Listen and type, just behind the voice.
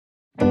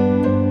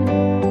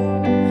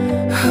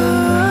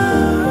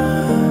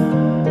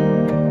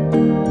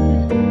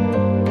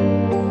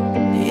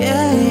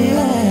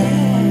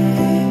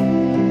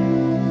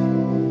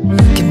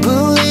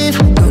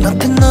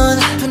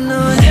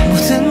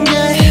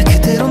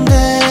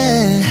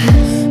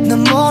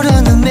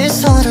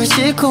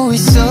찾고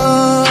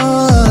있어.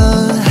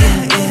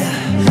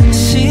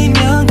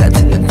 심연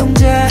같은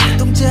눈동자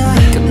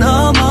그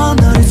너머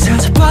너를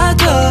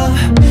찾아봐도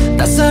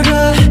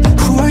낯설어.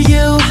 Who are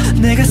you?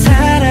 내가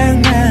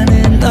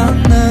사랑하는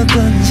넌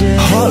누군지.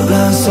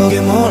 혼란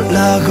속에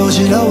몰라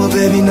고지러워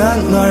baby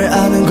난 널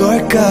아는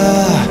걸까.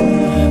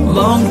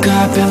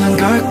 뭔가 변한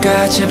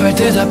걸까. 제발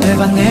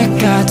대답해봐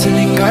내가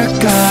틀린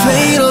걸까.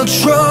 Fatal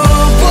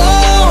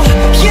trouble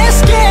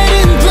yes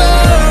getting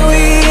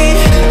blurry.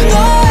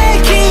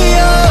 너의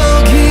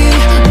기억이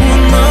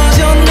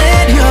무너져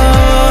내려.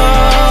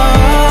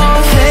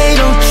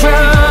 Fatal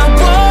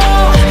trouble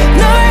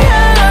널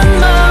향한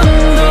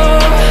마음도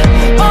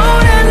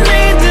오랜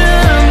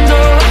리듬도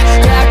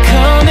다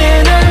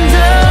coming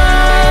undone.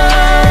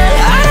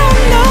 I don't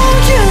know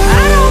you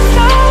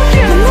난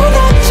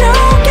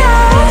무너져가.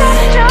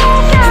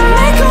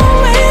 내고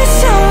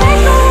있어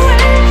널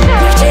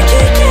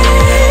지키게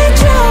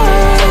해줘.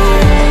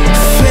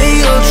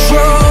 Fatal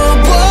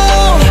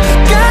trouble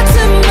같은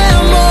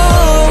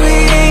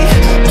memory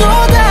또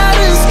다른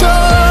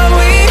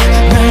story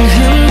날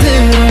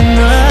흔들어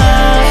놔.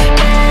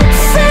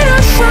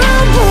 Fatal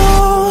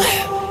trouble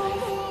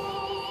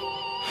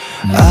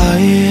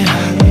아예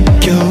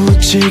겨우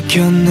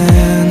지켜낸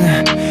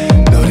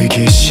널 잊기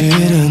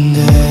싫은데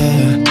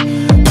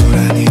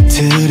불안이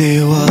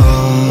드리워.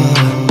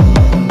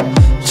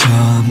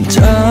 점점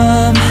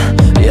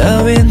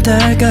여윈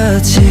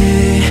달같이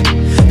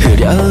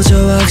흐려져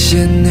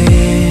확신이.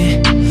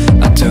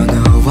 I don't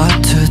know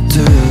what to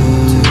do.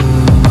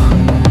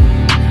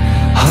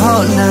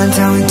 혼란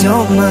따윈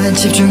don't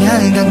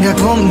집중하는 감각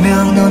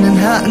분명 너는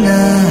하나.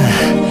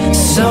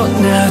 So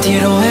now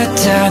뒤로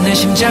했다 내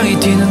심장이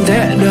뛰는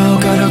대로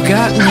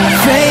걸어가니.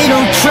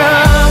 Fatal trouble